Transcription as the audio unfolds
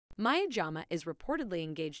Jama is reportedly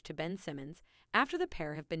engaged to Ben Simmons after the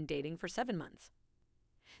pair have been dating for 7 months.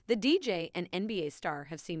 The DJ and NBA star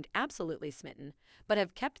have seemed absolutely smitten, but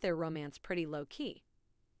have kept their romance pretty low-key.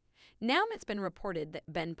 Now it's been reported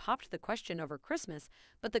that Ben popped the question over Christmas,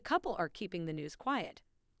 but the couple are keeping the news quiet,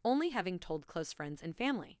 only having told close friends and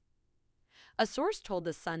family. A source told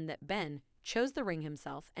The Sun that Ben chose the ring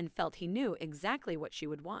himself and felt he knew exactly what she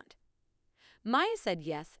would want. Maya said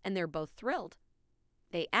yes, and they're both thrilled.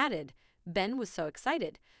 They added, Ben was so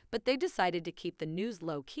excited, but they decided to keep the news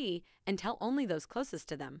low-key and tell only those closest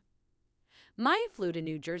to them. Maya flew to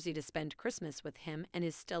New Jersey to spend Christmas with him and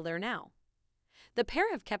is still there now. The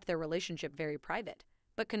pair have kept their relationship very private,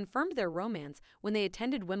 but confirmed their romance when they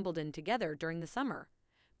attended Wimbledon together during the summer,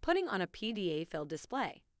 putting on a PDA-filled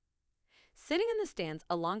display. Sitting in the stands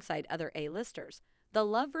alongside other A-listers, the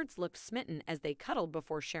lovebirds looked smitten as they cuddled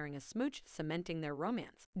before sharing a smooch, cementing their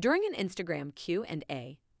romance. During an Instagram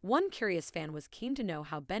Q&A, one curious fan was keen to know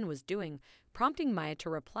how Ben was doing, prompting Maya to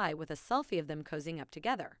reply with a selfie of them cozying up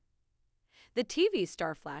together. The TV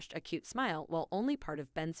star flashed a cute smile while only part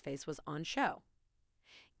of Ben's face was on show.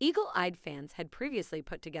 Eagle-eyed fans had previously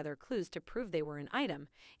put together clues to prove they were an item,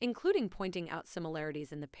 including pointing out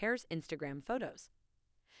similarities in the pair's Instagram photos.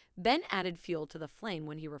 Ben added fuel to the flame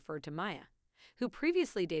when he referred to Maya, who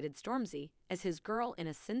previously dated Stormzy, as his girl in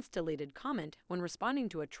a since-deleted comment when responding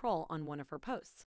to a troll on one of her posts.